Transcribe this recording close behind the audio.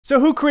So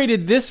who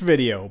created this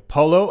video,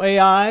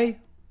 Pollo.ai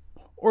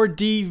or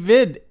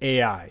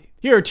Deevid.ai?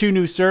 Here are two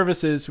new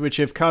services which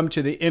have come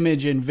to the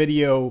image and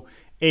video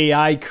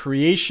AI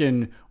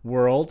creation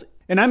world,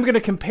 and I'm going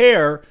to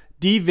compare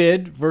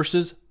Deevid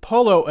versus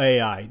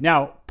Pollo.ai.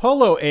 Now,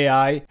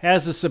 Pollo.ai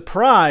has a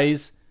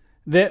surprise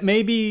that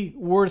may be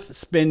worth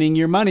spending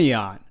your money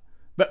on.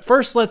 But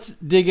first, let's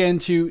dig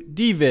into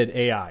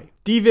Deevid.ai.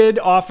 Deevid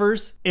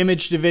offers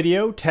image to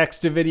video,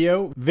 text to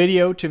video,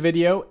 video to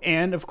video,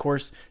 and of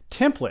course,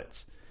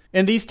 templates.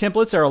 And these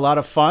templates are a lot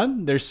of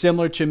fun. They're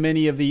similar to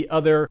many of the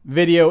other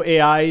video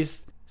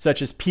AIs,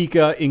 such as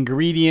Pika,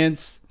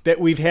 ingredients,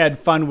 that we've had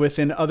fun with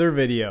in other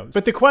videos.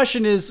 But the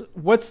question is,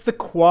 what's the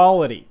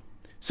quality?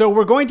 So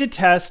we're going to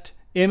test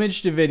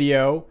image to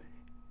video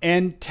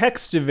and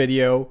text to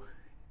video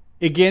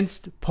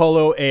against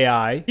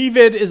Pollo.ai.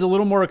 Deevid is a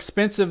little more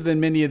expensive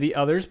than many of the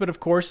others, but of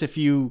course, if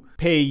you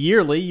pay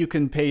yearly, you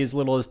can pay as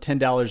little as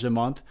 $10 a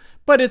month,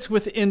 but it's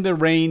within the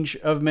range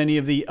of many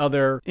of the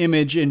other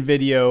image and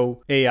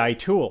video AI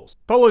tools.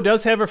 Pollo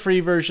does have a free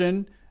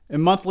version, a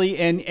monthly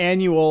and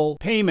annual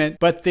payment,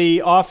 but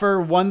they offer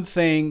one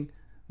thing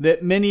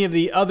that many of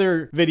the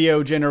other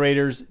video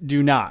generators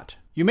do not.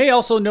 You may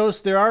also notice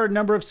there are a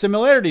number of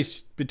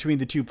similarities between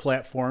the two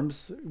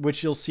platforms,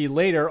 which you'll see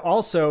later.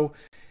 Also,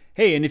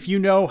 hey, and if you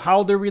know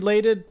how they're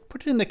related,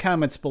 put it in the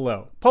comments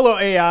below.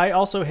 Pollo.ai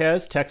also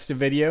has text to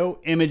video,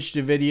 image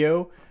to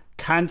video,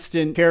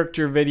 constant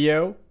character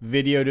video,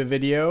 video to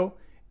video,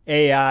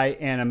 AI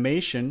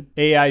animation,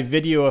 AI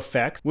video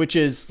effects, which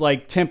is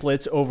like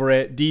templates over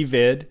at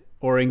Deevid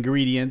or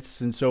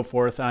ingredients and so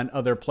forth on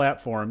other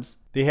platforms.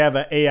 They have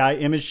an AI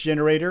image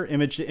generator,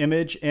 image to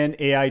image, and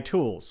AI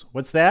tools.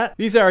 What's that?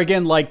 These are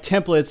again like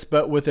templates,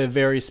 but with a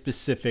very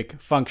specific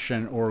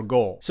function or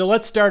goal. So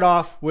let's start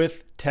off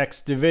with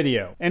text to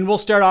video. And we'll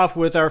start off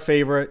with our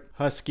favorite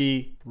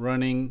husky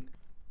running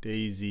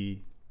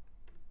daisy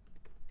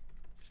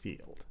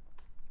field.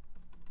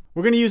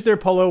 We're going to use their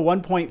Pollo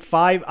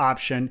 1.5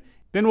 option,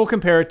 then we'll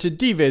compare it to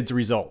Deevid's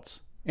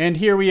results. And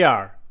here we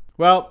are.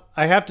 Well,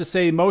 I have to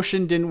say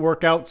motion didn't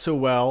work out so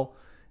well,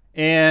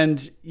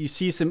 and you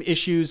see some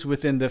issues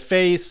within the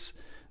face,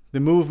 the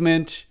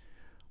movement.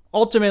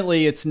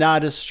 Ultimately, it's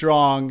not as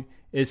strong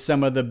as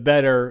some of the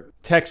better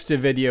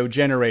text-to-video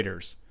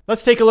generators.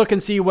 Let's take a look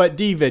and see what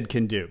Deevid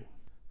can do.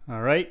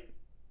 All right.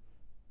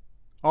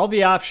 All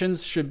the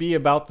options should be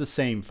about the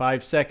same.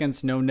 5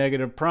 seconds, no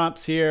negative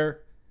prompts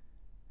here.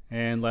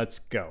 And let's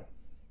go.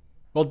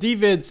 Well,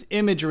 Deevid's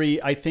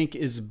imagery, I think,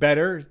 is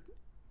better.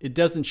 It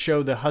doesn't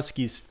show the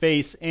husky's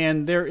face,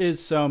 and there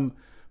is some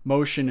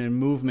motion and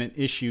movement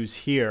issues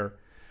here.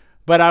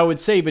 But I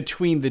would say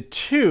between the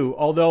two,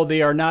 although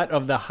they are not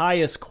of the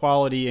highest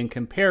quality in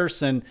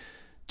comparison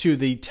to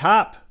the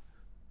top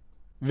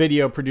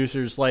video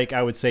producers like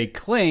I would say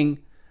Kling,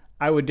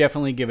 I would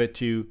definitely give it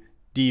to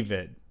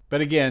Deevid.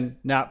 But again,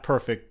 not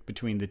perfect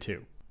between the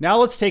two. Now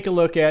let's take a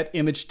look at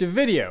image to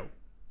video.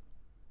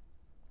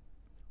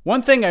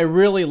 One thing I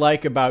really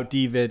like about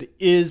Deevid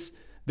is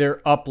their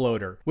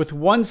uploader. With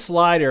one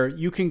slider,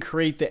 you can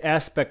create the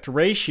aspect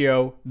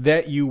ratio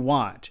that you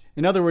want.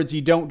 In other words,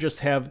 you don't just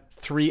have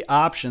 3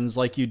 options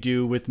like you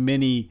do with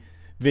many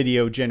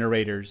video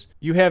generators.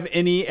 You have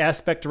any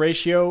aspect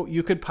ratio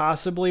you could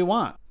possibly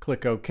want.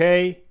 Click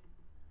OK.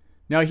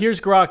 Now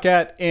here's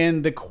Grok.ai,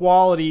 and the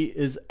quality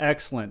is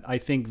excellent. I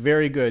think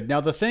very good.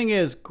 Now the thing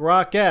is,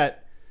 Grok.ai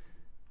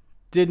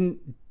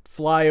didn't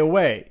fly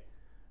away.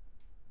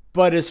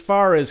 But as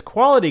far as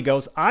quality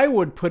goes, I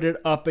would put it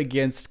up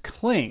against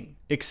Kling,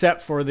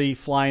 except for the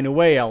flying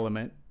away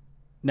element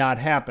not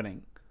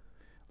happening.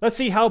 Let's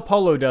see how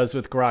Pollo does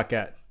with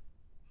Grok.ai.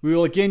 We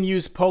will again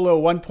use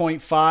Pollo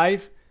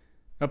 1.5,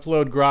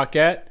 upload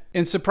Grok.ai,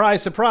 and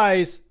surprise,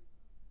 surprise,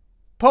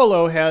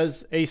 Pollo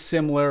has a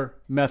similar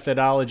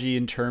methodology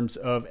in terms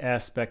of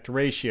aspect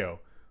ratio,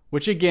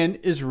 which again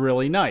is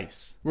really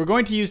nice. We're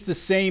going to use the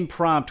same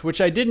prompt, which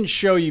I didn't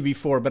show you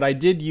before, but I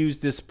did use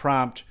this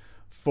prompt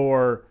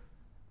for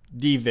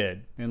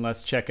Deevid, and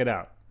let's check it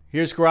out.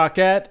 Here's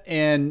Grok.ai,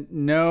 and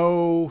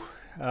no,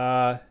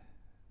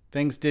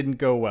 things didn't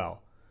go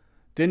well.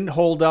 Didn't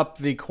hold up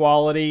the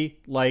quality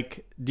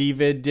like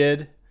Deevid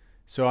did,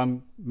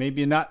 so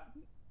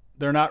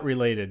they're not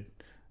related.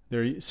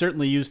 They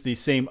certainly use the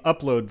same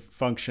upload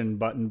function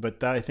button,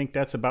 but I think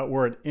that's about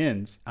where it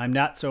ends. I'm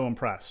not so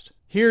impressed.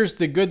 Here's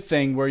the good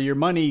thing where your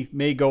money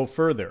may go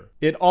further.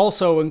 It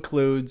also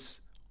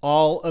includes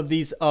all of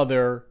these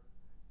other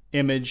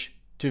image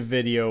to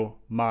video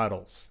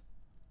models,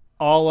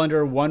 all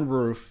under one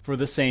roof for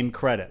the same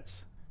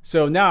credits.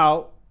 So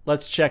now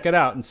let's check it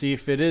out and see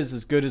if it is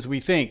as good as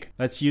we think.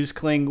 Let's use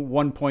Kling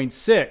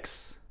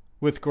 1.6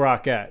 with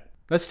Grok.ai.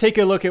 Let's take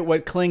a look at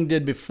what Kling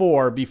did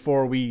before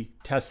we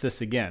test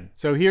this again.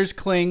 So here's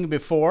Kling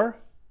before.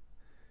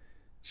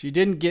 She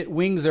didn't get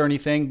wings or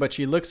anything, but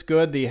she looks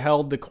good. They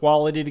held the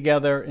quality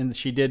together and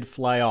she did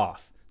fly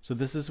off. So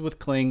this is with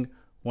Kling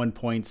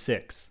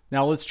 1.6.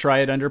 Now let's try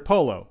it under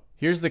Pollo.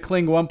 Here's the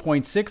Kling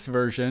 1.6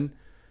 version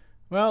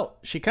Well,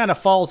 she kind of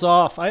falls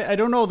off. I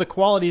don't know, the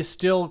quality is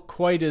still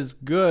quite as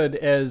good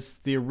as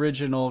the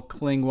original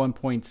Kling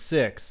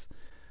 1.6.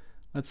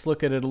 Let's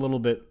look at it a little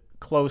bit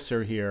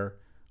closer here.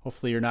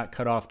 Hopefully you're not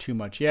cut off too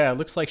much. Yeah, it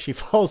looks like she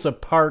falls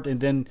apart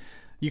and then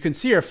you can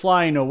see her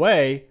flying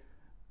away.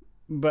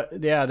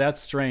 But yeah,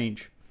 that's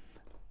strange.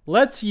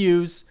 Let's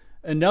use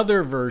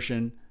another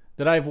version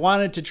that I've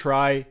wanted to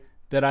try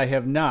that I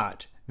have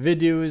not.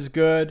 Video is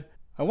good.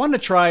 I want to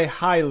try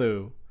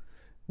Hailuoai,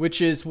 which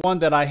is one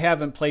that I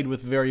haven't played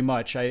with very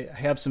much. I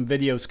have some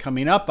videos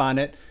coming up on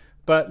it,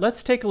 but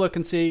let's take a look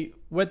and see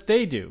what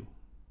they do.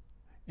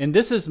 And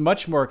this is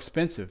much more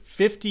expensive,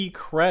 50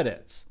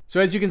 credits. So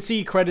as you can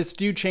see, credits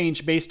do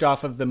change based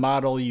off of the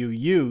model you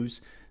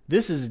use.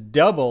 This is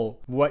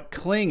double what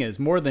Kling is,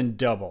 more than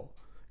double.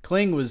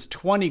 Kling was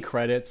 20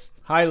 credits,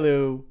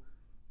 Hailuoai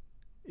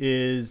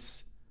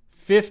is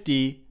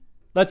 50.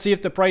 Let's see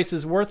if the price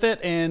is worth it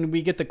and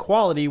we get the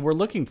quality we're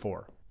looking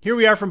for. Here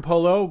we are from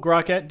Pollo.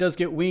 Grokette does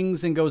get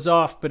wings and goes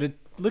off, but it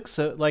looks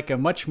like a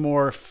much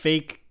more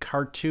fake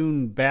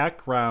cartoon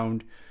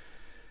background.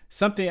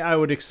 Something I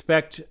would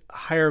expect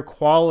higher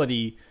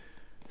quality.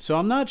 So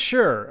I'm not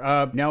sure.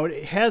 Now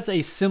it has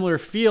a similar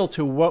feel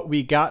to what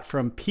we got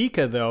from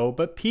Pika though,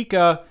 but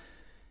Pika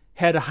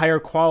had a higher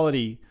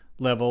quality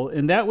level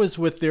and that was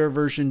with their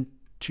version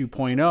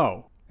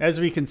 2.0. As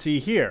we can see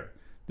here,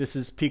 this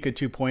is Pika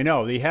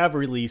 2.0. They have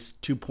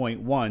released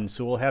 2.1,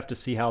 so we'll have to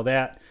see how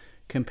that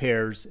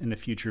compares in a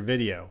future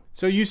video.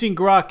 So using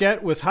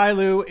Grokette with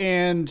Hailuoai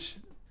and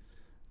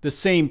the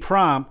same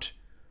prompt,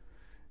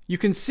 you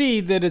can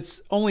see that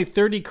it's only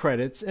 30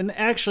 credits, and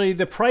actually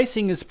the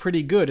pricing is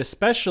pretty good,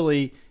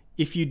 especially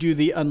if you do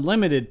the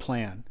unlimited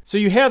plan. So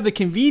you have the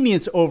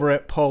convenience over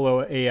at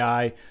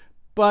Pollo.ai,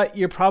 but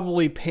you're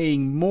probably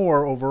paying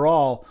more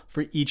overall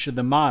for each of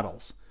the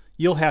models.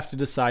 You'll have to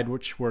decide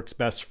which works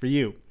best for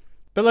you.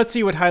 But let's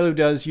see what Hailuoai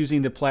does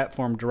using the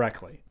platform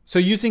directly. So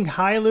using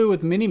Hailuoai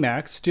with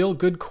Minimax, still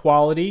good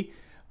quality.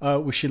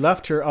 She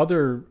left her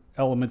other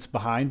elements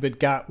behind, but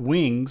got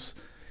wings.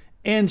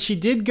 And she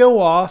did go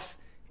off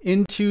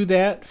into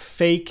that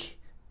fake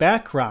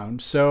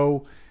background.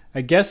 So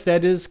I guess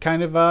that is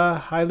kind of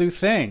a Hailuoai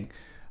thing.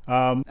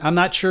 I'm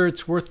not sure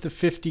it's worth the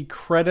 50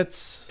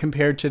 credits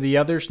compared to the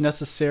others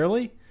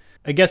necessarily.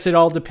 I guess it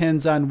all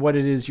depends on what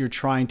it is you're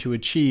trying to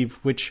achieve,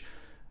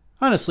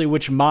 honestly,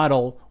 which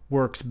model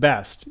works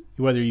best,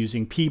 whether you're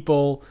using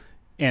people,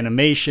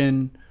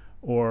 animation,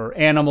 or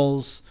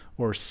animals,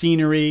 or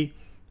scenery.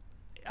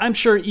 I'm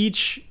sure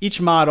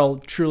each model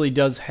truly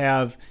does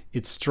have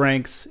its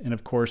strengths and,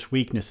 of course,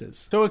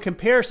 weaknesses. So in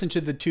comparison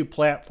to the two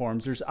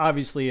platforms, there's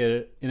obviously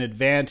an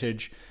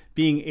advantage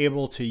being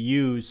able to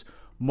use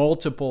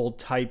multiple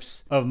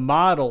types of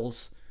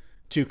models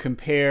to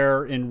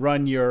compare and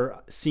run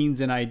your scenes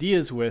and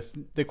ideas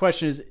with. The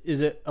question is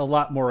it a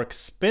lot more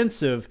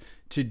expensive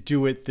to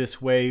do it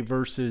this way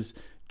versus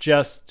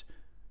just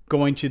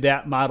going to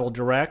that model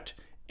direct?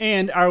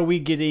 And are we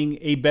getting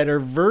a better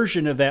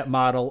version of that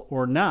model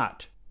or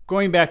not?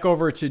 Going back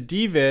over to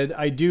Deevid,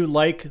 I do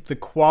like the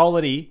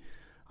quality.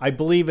 I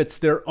believe it's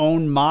their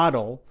own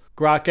model.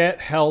 Grokette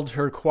held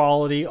her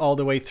quality all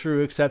the way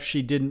through, except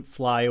she didn't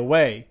fly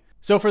away.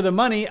 So for the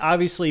money,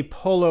 obviously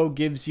Pollo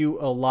gives you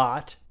a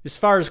lot. As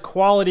far as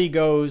quality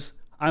goes,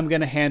 I'm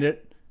going to hand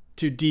it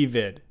to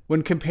Deevid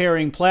when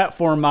comparing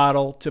platform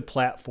model to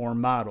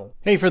platform model.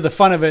 Hey, for the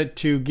fun of it,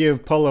 to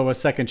give Pollo a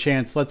second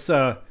chance, let's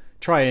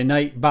try a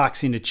night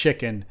boxing a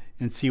chicken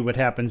and see what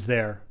happens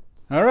there.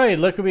 All right,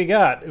 look what we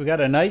got. We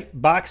got a night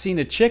boxing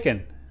a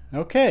chicken.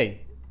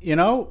 Okay,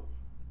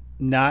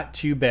 not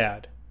too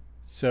bad.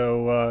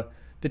 So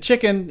the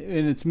chicken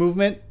in its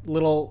movement,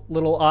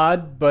 little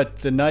odd, but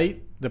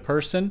the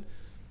person,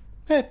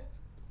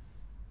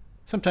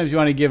 sometimes you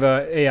want to give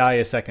AI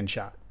a second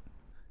shot.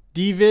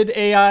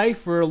 Deevid.ai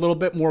for a little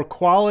bit more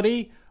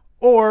quality,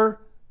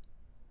 or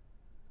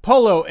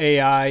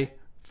Pollo.ai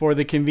for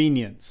the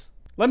convenience.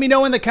 Let me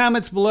know in the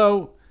comments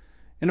below.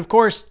 And of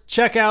course,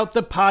 check out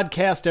the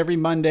podcast every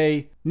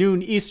Monday,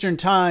 noon Eastern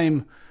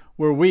Time,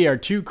 where we are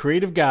two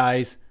creative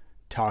guys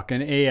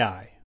talking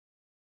AI.